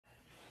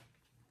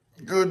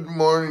Good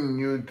morning,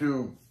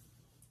 YouTube.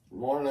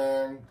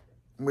 Morning.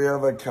 We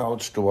have a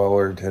couch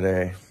dweller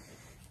today.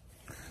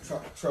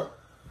 Truck.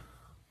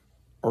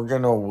 We're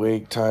gonna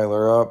wake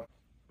Tyler up.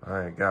 All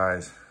right,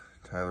 guys,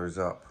 Tyler's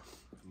up.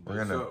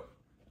 We're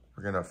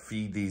gonna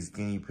feed these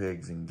guinea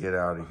pigs and get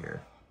out of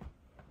here.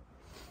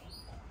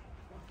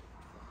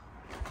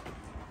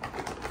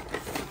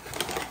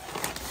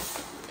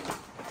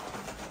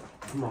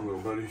 Come on,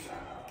 little buddies.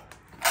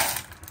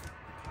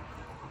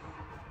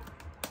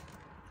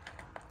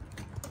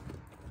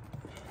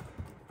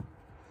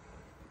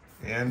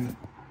 And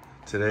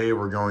today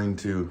we're going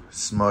to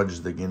smudge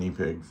the guinea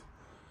pigs.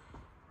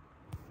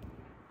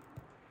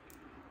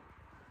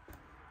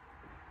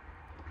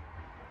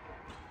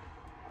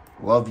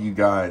 Love you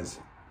guys.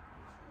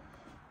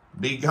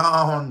 Be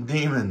gone,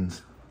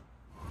 demons.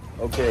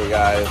 Okay,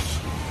 guys.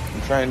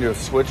 I'm trying to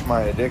switch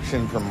my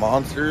addiction from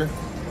Monster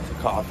to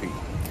coffee.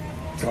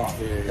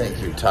 Coffee.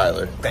 Thank you,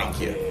 Tyler. Thank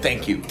you.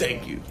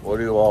 What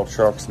do all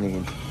trucks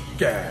need?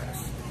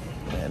 Gas.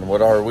 And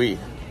what are we?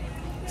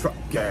 Truck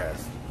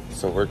gas.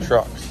 So we're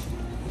trucks.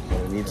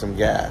 So we need some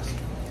gas.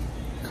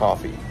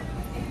 Coffee.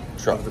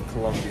 Truck. Of the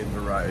Colombian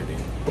variety.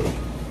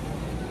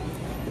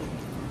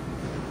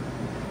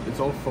 It's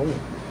all full.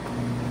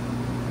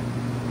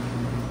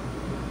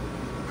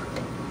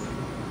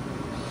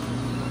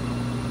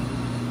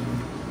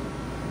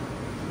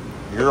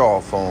 You're all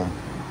foam.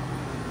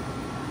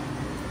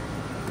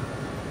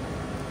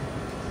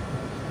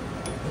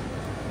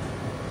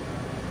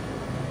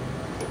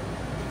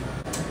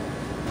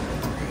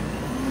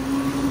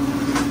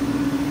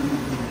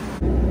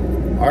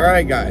 All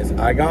right, guys,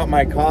 I got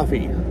my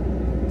coffee.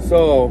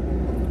 So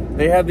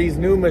they have these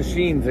new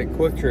machines at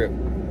Quick Trip.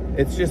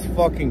 It's just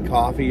fucking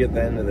coffee at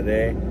the end of the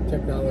day.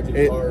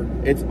 Technology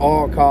hard. It's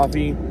all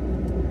coffee.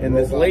 And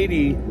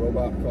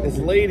Robot this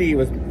lady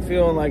was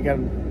feeling like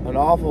an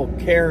awful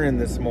Karen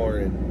this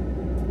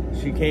morning.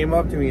 She came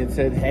up to me and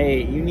said,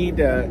 "Hey, you need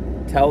to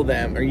tell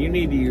them, or you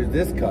need to use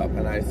this cup."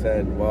 And I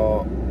said,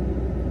 "Well,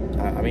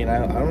 I mean,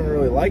 I don't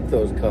really like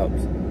those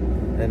cups."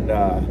 And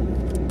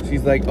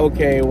she's like,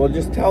 "Okay, well,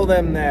 just tell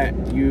them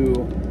that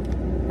you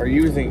are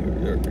using,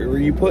 or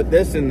you put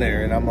this in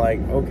there." And I'm like,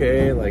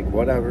 "Okay, like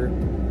whatever,"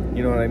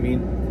 you know what I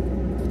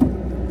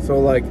mean? So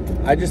like,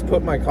 I just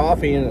put my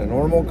coffee in a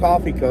normal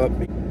coffee cup.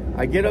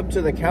 I get up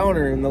to the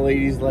counter and the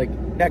lady's like,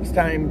 "Next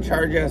time,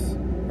 charge us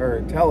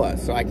or tell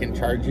us so I can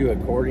charge you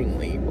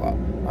accordingly." Well,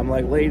 I'm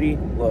like, "Lady,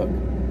 look,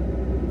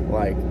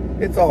 like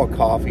it's all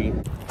coffee."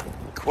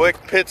 Quick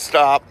pit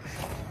stop.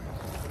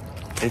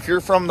 If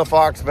you're from the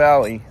Fox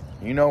Valley,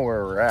 you know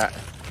where we're at.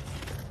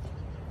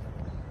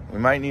 We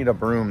might need a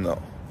broom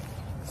though.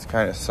 This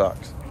kind of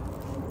sucks.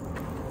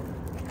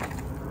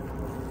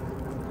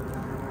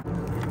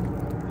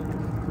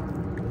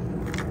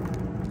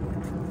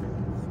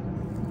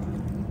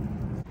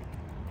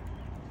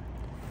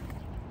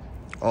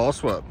 All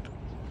swept.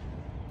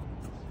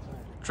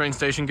 Train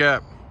station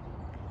gap.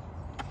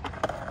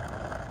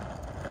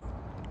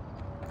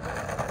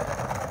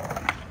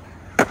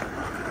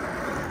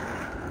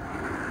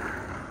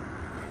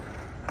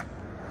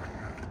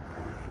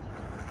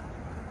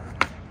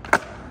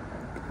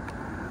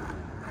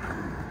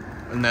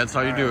 And that's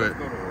how you do it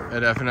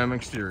at F&M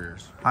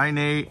Exteriors. Hi,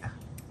 Nate.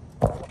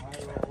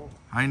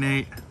 Hi,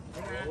 Nate.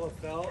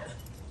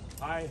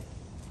 Hi.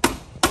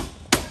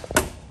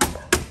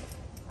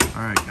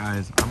 All right,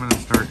 guys, I'm gonna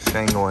start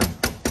shangling.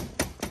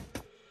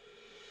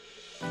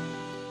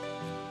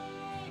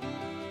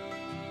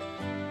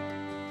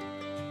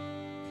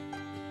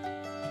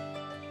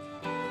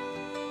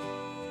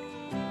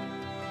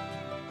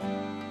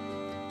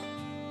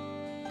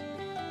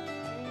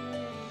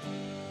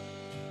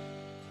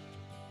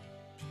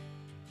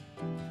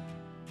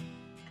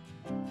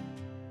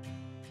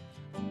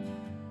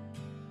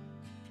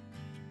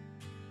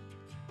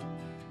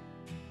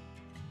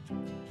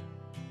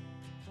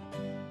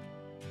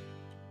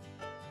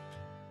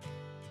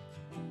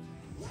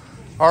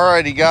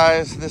 Alrighty,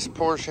 guys, this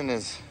portion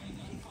is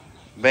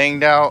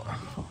banged out.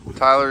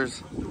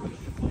 Tyler's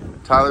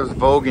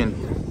voguing.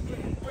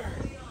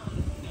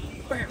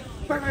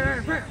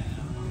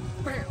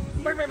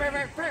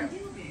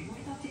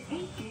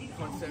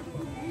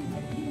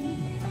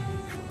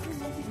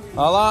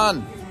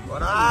 Alan!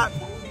 What up?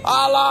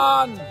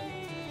 Alan!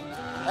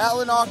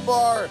 Alan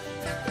Akbar!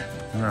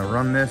 I'm gonna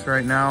run this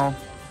right now.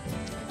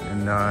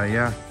 And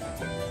yeah,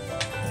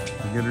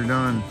 I'll get her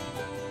done.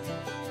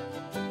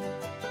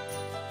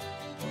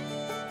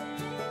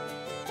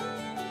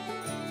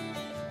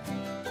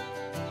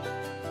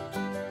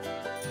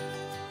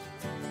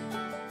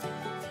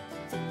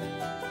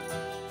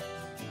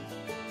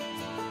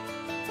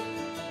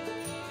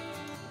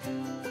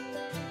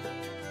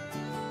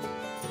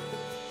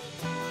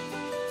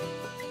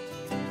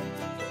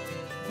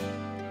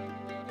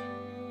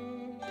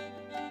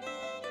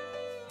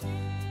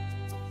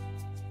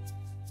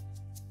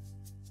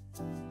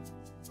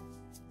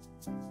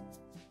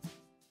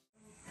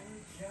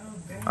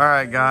 All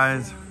right,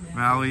 guys,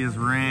 Valley is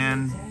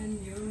ran.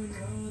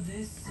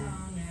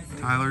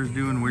 Tyler's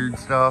doing weird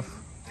stuff.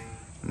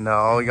 No,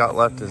 all we got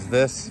left is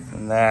this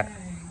and that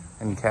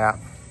and Cap.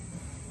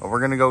 But we're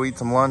gonna go eat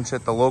some lunch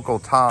at the local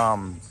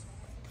Tom's.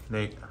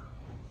 Nate.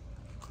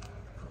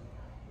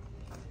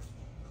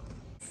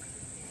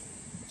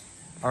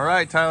 All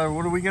right, Tyler,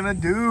 what are we gonna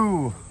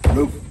do?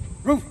 Roof,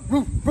 roof,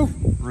 roof, roof.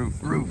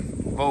 Roof, roof,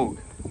 Vogue.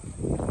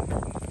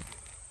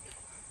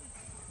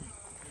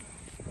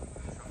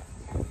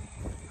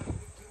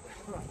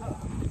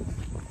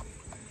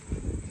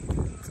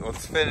 So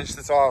let's finish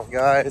this off,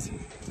 guys.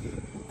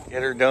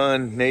 Get her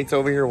done. Nate's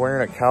over here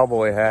wearing a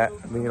cowboy hat,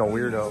 being a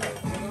weirdo.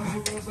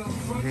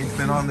 Nate's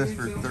been on this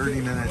for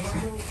 30 minutes.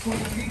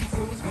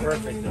 It's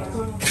perfect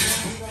though.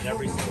 In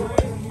every single way.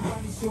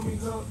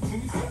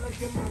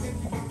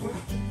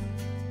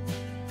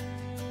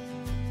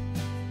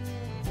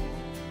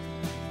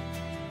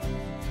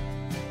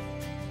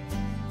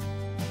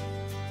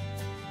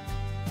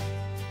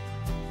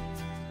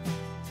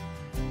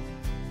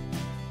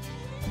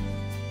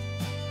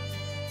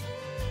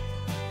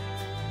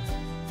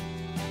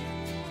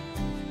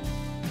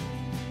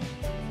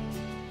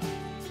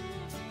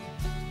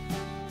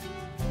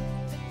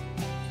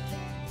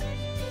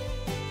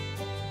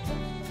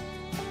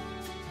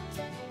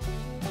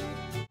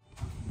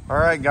 All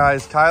right,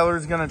 guys,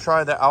 Tyler's gonna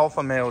try the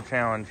alpha male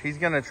challenge. He's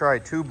gonna try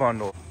 2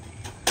 bundles.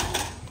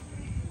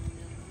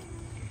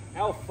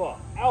 Alpha,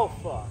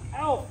 alpha,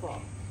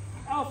 alpha,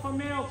 alpha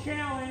male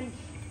challenge.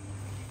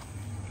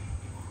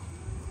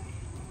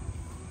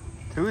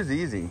 2 is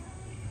easy.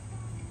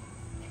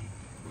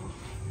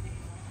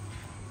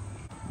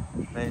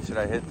 Nate, should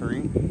I hit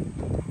 3?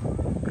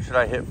 Or should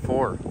I hit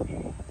 4?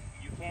 You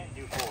can't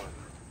do 4.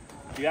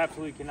 You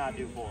absolutely cannot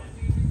do 4.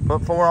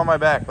 Put 4 on my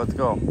back, let's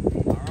go.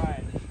 All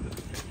right.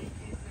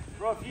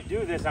 Bro, if you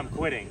do this, I'm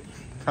quitting.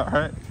 All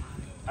right.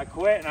 I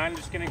quit and I'm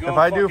just gonna go. If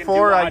I do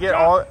 4, I get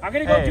all. I'm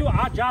gonna go do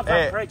odd jobs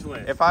on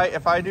Craigslist. If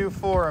I do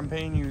 4, I'm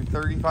paying you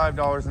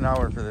 $35 an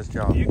hour for this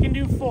job. You can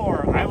do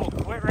 4. I will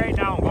quit right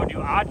now and go do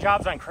odd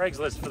jobs on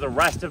Craigslist for the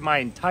rest of my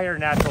entire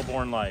natural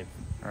born life.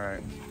 All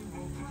right.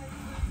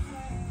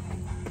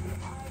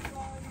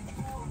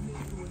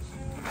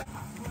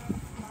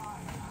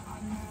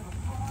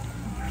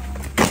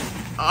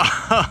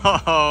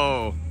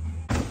 Oh.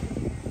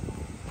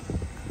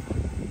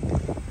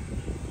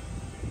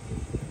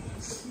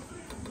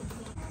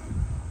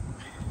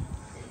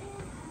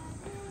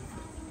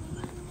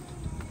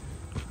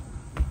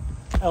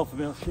 Alpha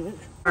male shit.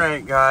 All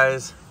right,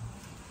 guys.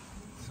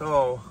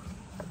 So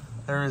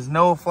there is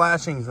no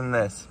flashings in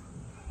this.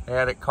 They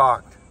had it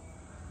cocked.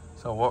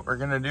 So what we're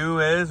gonna do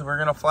is we're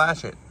gonna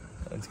flash it.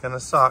 It's gonna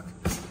suck,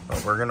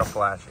 but we're gonna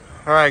flash it.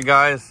 All right,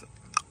 guys.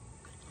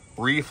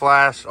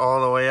 Reflashed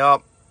all the way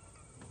up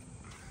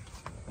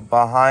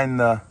behind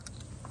the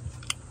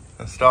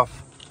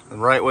stuff. The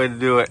right way to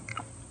do it.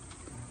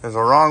 There's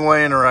a wrong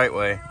way and a right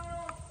way.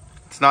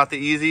 It's not the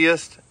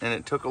easiest, and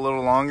it took a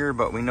little longer,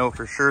 but we know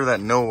for sure that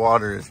no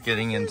water is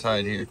getting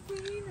inside here.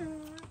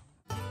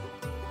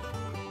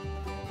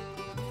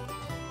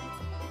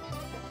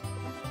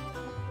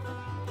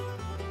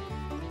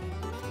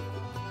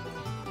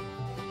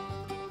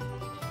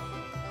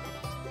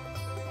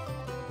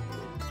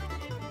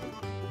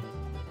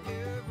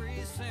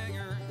 Every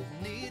singer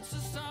needs a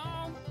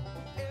song.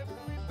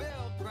 Every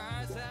bell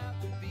cries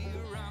out to be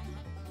around.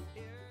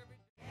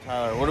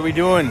 Tyler, what are we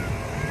doing?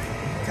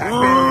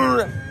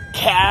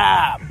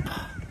 Cap.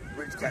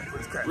 Ridge cap,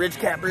 ridge cap. Ridge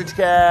cap, ridge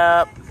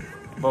cap.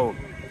 Boat.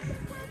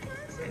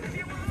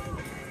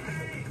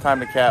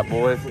 Time to cap,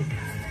 boys.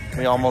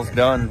 We almost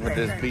done with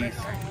this beast.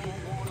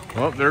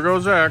 Well, there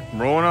goes Zach,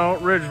 rolling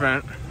out ridge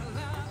vent.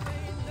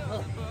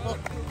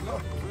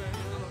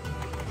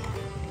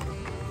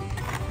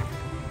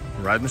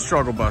 Riding the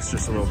struggle bus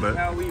just a little bit.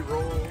 How we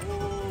roll.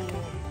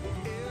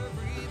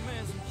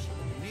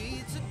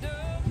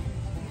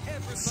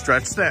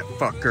 Stretch that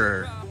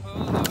fucker.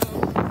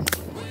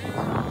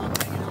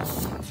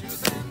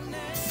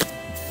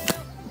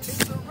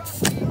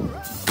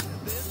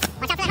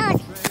 Watch out for that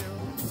hose.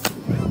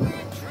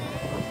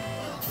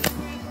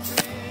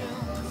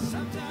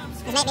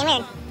 This might be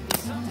weird.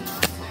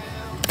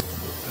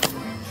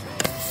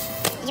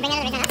 Did you bring that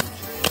other one up?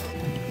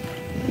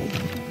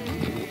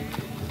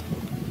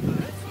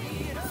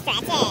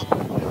 Stretch it.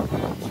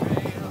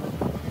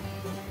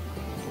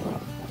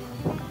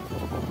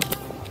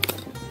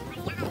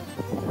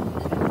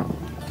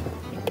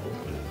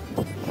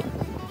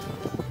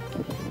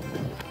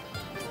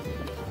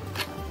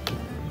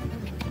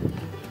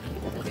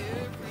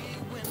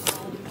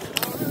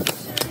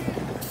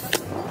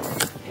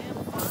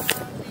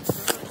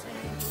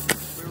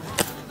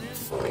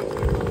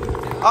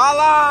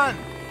 Alan!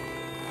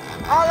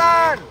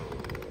 Alan!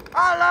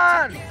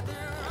 Alan!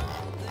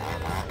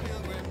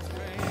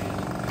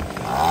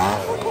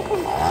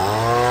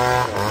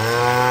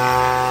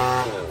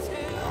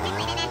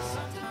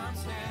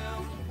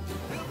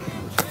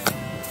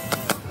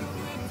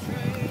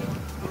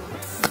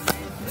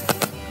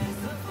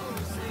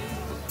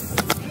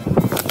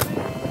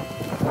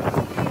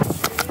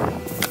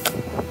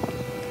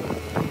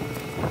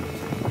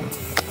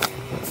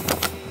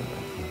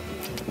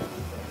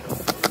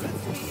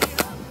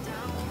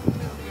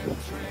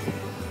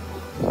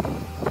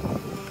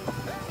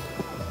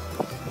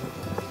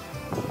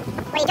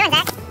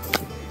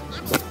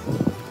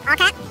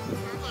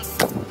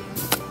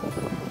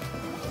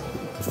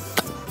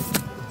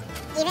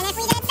 Even if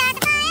we did start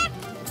the fire,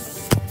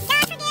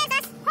 God forgives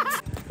us.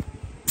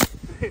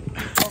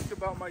 Talked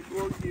about my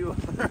drug deal.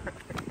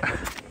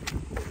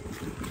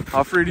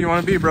 How free do you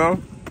want to be, bro?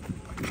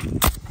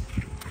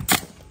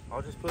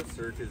 I'll just put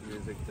Search's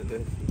music to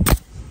this.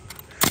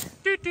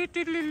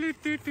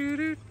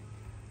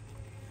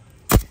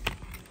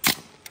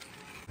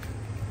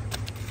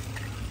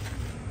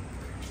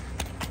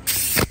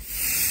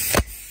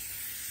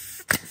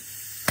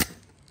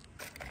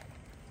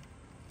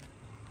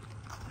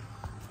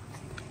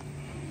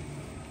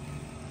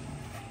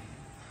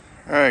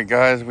 All right,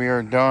 guys, we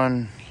are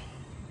done.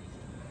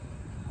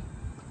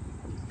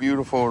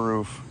 Beautiful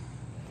roof.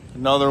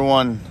 Another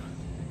one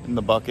in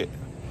the bucket.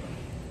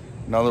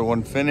 Another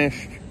one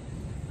finished.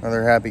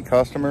 Another happy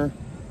customer.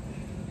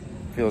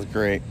 Feels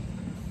great.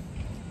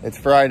 It's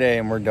Friday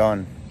and we're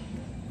done.